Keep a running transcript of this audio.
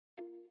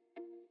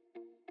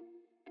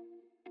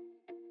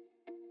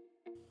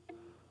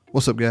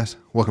What's up, guys?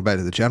 Welcome back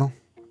to the channel,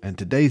 and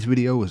today's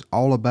video is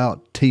all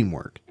about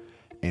teamwork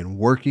and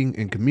working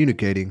and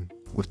communicating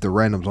with the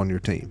randoms on your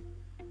team.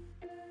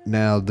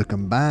 Now, the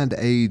combined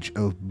age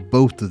of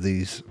both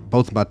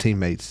of my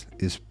teammates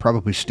is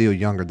probably still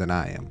younger than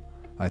I am.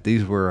 Like, they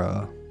were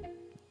a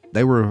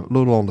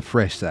little on the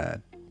fresh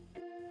side.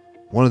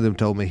 One of them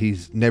told me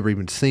he's never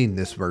even seen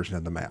this version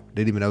of the map.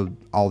 Didn't even know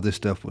all this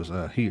stuff was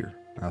here.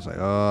 I was like,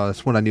 oh,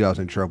 that's when I knew I was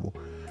in trouble.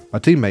 My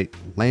teammate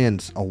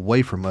lands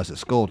away from us at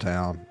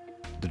Skulltown.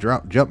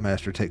 The jump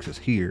master takes us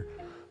here.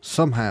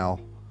 Somehow,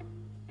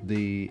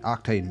 the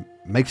Octane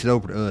makes it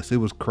over to us. It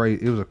was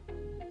crazy.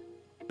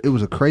 It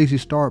was a crazy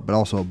start, but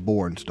also a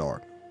boring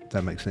start. If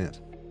that makes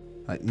sense.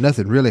 Like,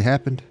 nothing really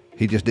happened.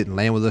 He just didn't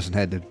land with us and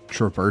had to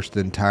traverse the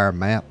entire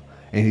map,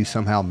 and he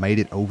somehow made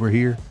it over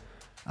here.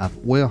 I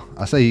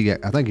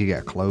think he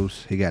got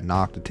close. He got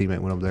knocked. The teammate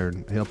went over there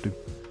and helped him.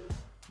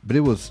 But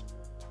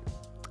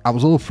I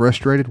was a little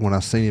frustrated when I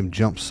seen him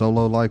jump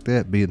solo like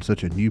that, being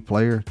such a new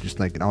player, just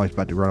thinking, oh, he's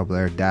about to run over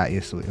there and die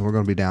instantly, and we're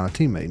going to be down a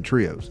teammate in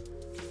trios.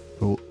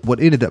 But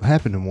what ended up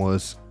happening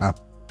was I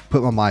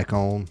put my mic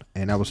on,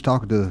 and I was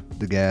talking to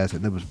the guys,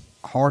 and it was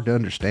hard to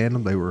understand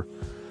them.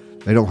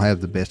 They don't have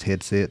the best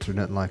headsets or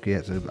nothing like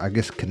that, so I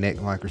guess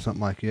Connect Mic or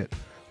something like that.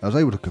 I was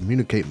able to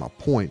communicate my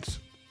points,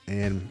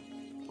 and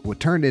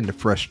what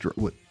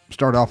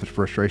started off as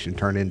frustration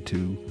turned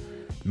into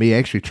me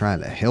actually trying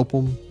to help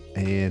them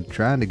and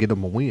trying to get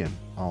them a win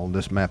on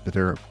this map that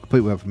they're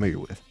completely unfamiliar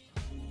with.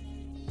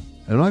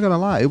 And I'm not gonna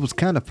lie, it was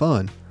kind of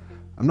fun.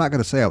 I'm not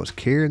gonna say I was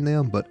carrying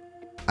them, but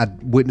I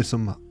witnessed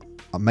them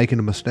making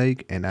a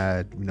mistake, and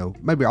I,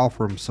 maybe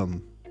offer them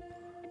some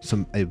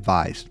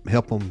advice,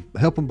 help them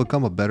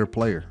become a better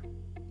player.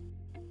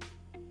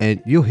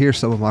 And you'll hear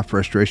some of my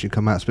frustration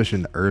come out,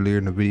 especially earlier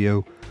in the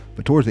video.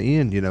 But towards the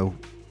end,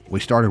 we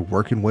started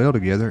working well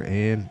together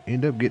and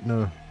ended up getting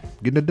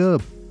a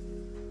dub.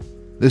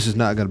 This is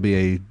not going to be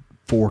a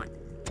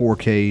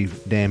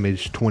 4K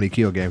damage 20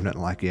 kill game,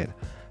 nothing like that.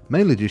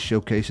 Mainly just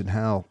showcasing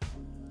how,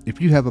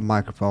 if you have a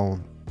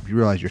microphone, if you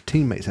realize your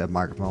teammates have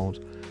microphones,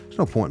 there's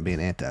no point in being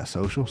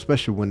antisocial,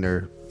 especially when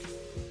they're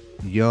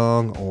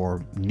young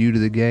or new to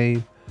the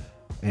game.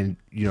 And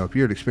if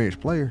you're an experienced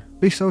player,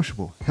 be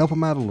sociable, help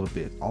them out a little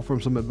bit, offer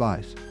them some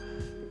advice.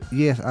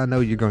 Yes, I know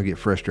you're going to get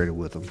frustrated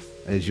with them,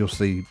 as you'll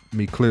see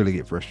me clearly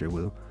get frustrated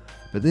with them.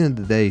 But at the end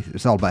of the day,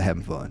 it's all about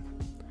having fun.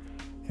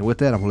 And with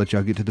that, I'm going to let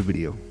y'all get to the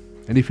video.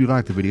 And if you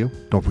like the video,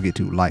 don't forget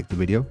to like the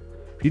video.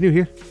 If you're new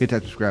here, hit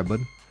that subscribe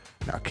button.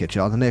 And I'll catch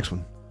y'all in the next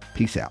one.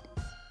 Peace out.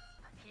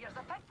 Here's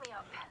a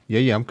pick-me-up.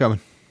 Yeah, I'm coming.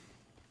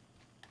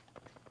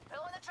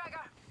 Pulling the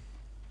trigger.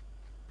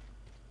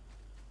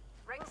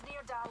 Rings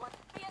near, darling.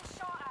 Being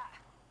shot at.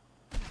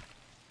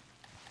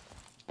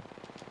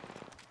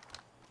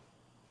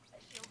 The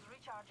shield's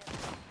recharging.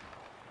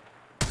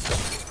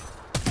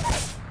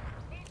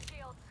 Eight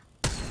shields.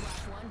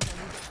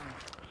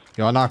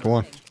 Yo, I knocked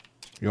one.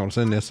 You want to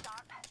send this? The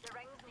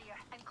ring's near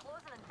and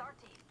closing in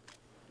 30.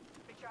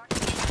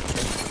 Recharging.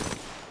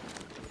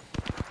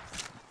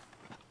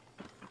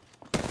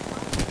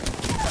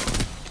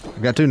 I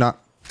got two knocked.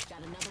 Got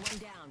another one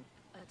down.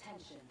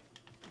 Attention.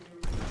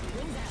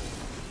 Wings out.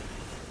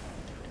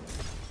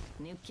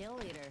 New kill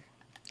leader.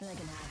 That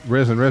can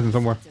happen. Resin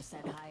somewhere. Are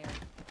set higher.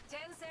 10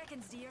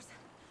 seconds, dears.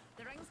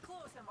 The ring's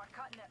close and we're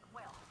cutting it.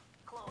 Well,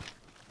 close.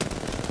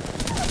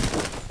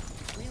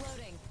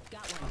 Reloading.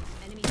 Got one.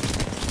 Enemy.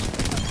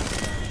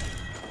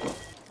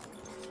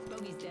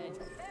 Bogey's dead.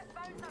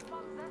 Bounce our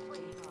bombs this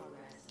way.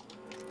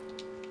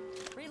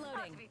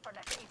 Reloading. Be for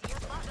next 8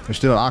 years. There's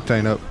still an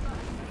Octane up.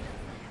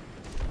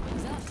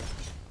 Wings up.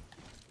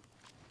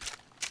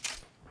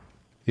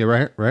 Yeah, right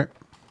here, right.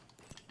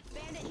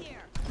 Bandit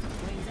here.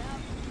 Wings out.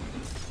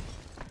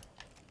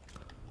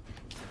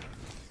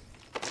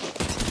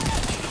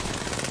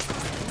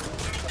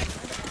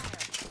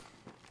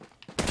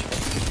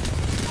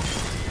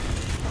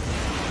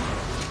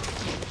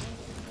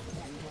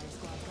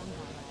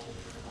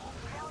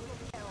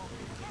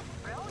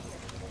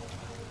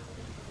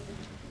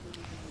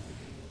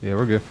 Yeah,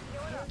 we're good.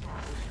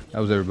 That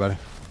was everybody.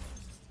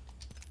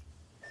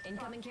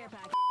 Incoming care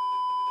pack.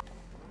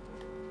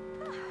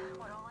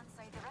 We're all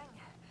inside the ring.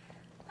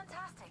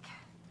 Fantastic.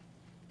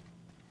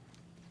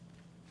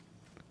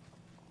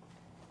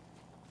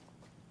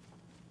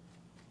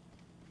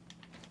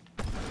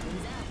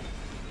 Wings out.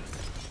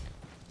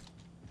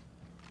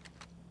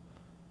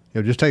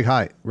 Yo, just take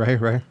height. Right here,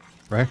 right here,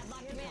 right here. Lock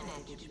the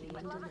bandage.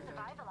 Would love a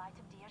survival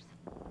item, dears.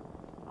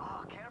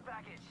 Oh, care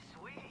package.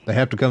 Sweet. They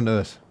have to come to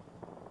us.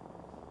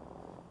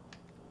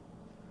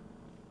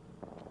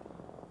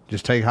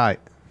 Just take height.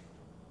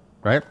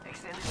 Right?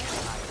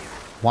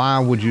 Why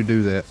would you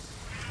do that?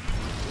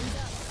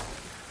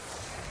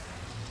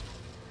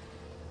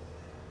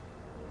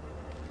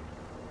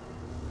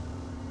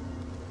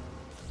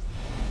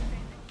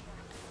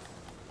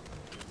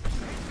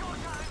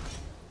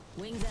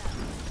 Wings out.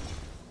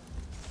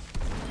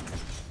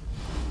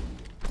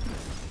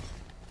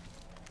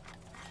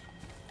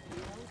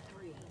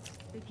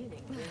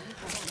 Beginning.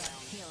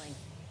 Healing.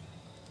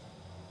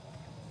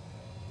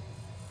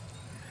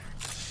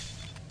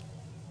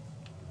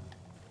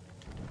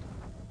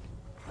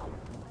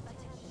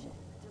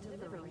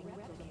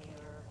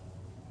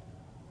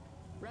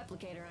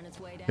 replicator on its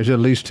way down. There's at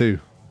least two.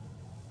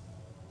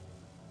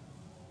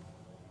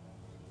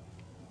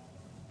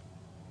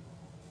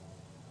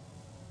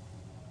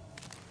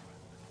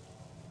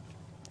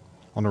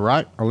 On the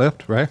right or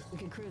left? Right? We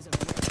can cruise over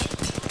there.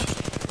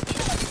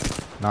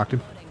 Knocked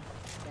him. Loading.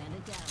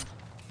 Bandit down.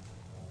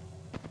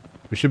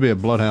 There should be a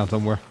bloodhound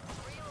somewhere.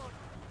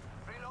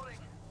 Reloading.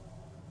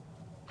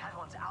 That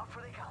one's out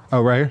for the count.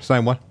 Oh, right here.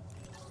 Same one.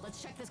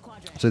 Let's check this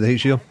quadrant. See the heat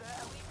shield? A wee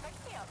pick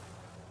me up.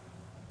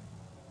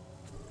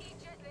 Eat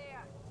it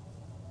there.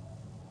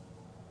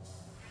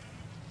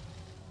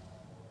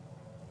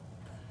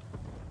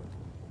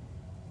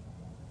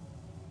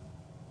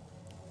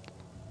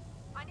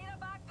 I need a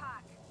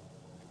backpack.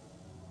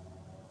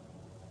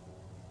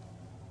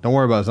 Don't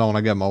worry about zone.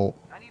 I got my ult.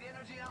 I need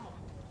energy ammo.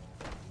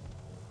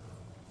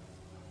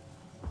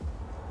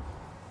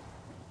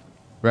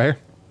 Right here.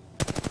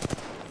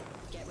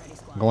 Get ready,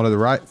 squad. Going to the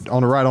right.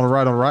 On the right, on the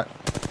right, on the right.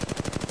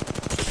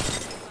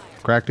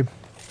 Cracked him.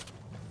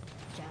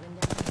 Counting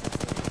down.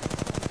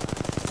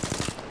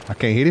 I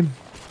can't hit him.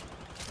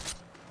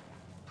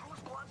 Two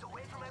squads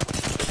away from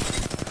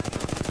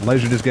everything.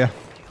 Laser this guy. Got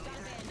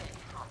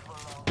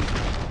a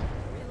bandit.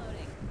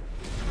 Reloading.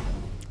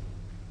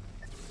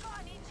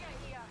 I need you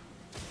here.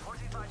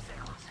 45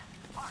 seconds.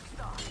 Arc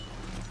stop.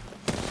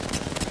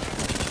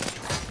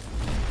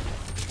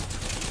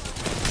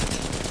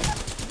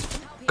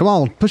 Come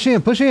on. Push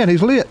in. Push in.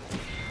 He's lit.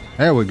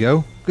 There we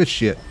go. Good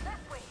shit.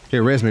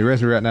 Here, res me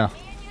right now.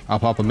 I'll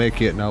pop a med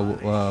kit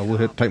and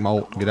we'll take my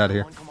ult and get out of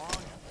here. Come on.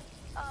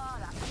 Oh,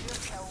 that was your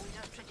kill.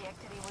 Just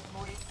trajectory was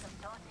more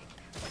asymptotic.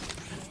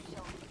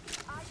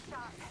 I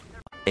shot.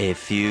 A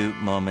few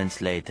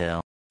moments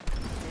later.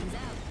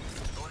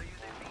 What are you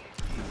thinking?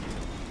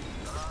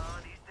 Oh,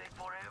 these take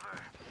forever.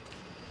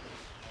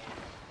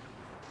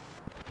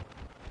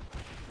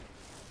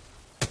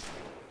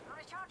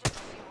 Recharging the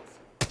shields.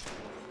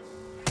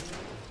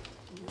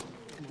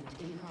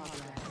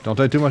 Don't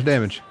take too much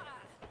damage.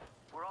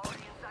 We're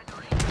already inside the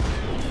ring.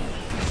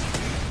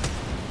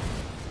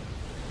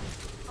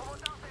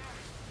 Almost out there.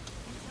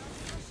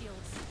 Charging my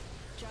shields.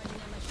 Charging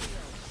on my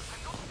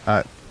shield.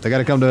 Alright. They got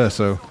to come to us,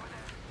 so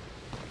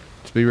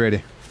just be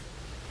ready.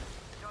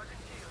 Charging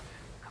shield.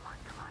 Come on,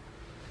 come on.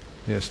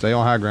 Yeah, stay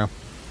on high ground.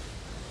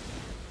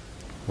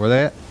 Where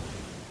they at?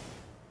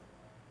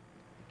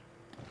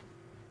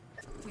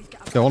 We've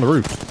got Go on the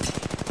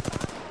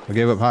roof. I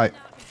gave up height.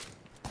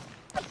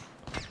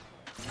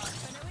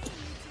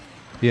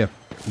 Yeah,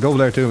 go over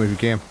there to him if you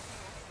can.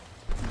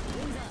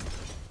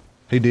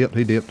 He dipped,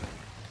 he dipped.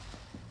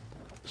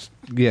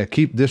 Yeah,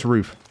 keep this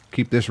roof.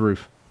 Keep this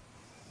roof.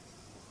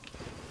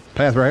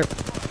 Path right.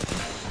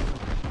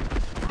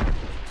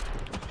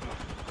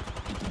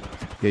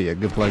 Yeah,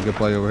 good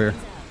play over here.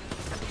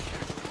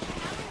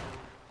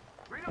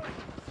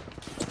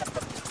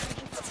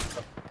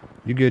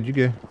 You good, you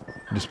good.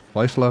 Just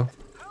play slow.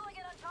 Pulling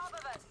it on top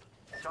of us.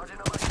 Charging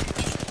on my shield.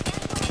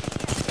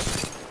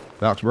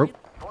 Valk's broke.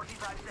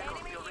 45 seconds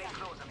till ring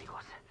close,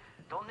 amigos.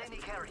 Don't let me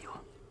carry you.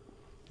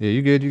 Yeah,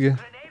 you good, you good.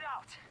 Grenade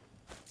out.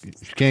 You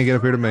can't get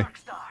up here to me. Dark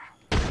star.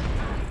 Got a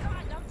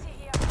numpty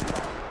here.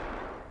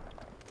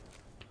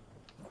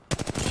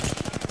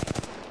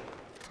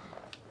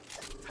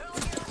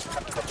 Pulling it on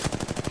top of us.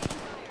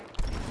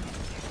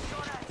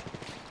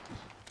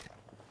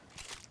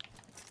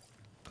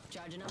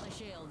 Shot at. charging up my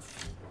shields.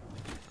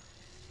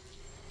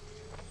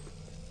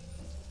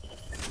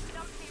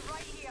 Numpty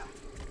right here.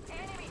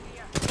 Enemy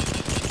here.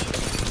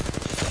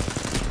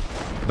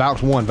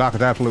 Valk's one. Valk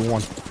is absolute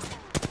one.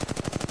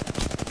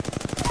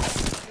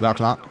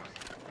 Valk's not.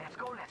 Let's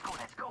go, let's go,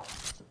 let's go.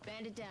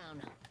 Bandit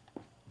down.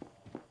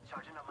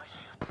 Charging up my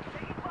shield.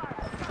 Taking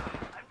fire.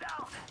 I'm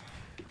down.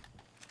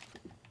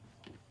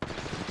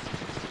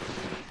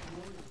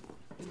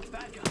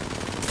 Back up.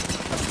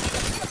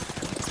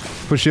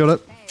 Push shield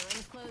up. Hey,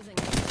 ring's closing.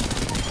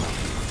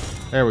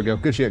 There we go.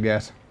 Good shit,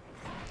 guys.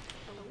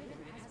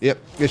 Yep,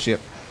 good shit.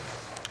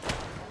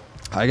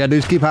 All you gotta do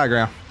is keep high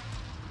ground.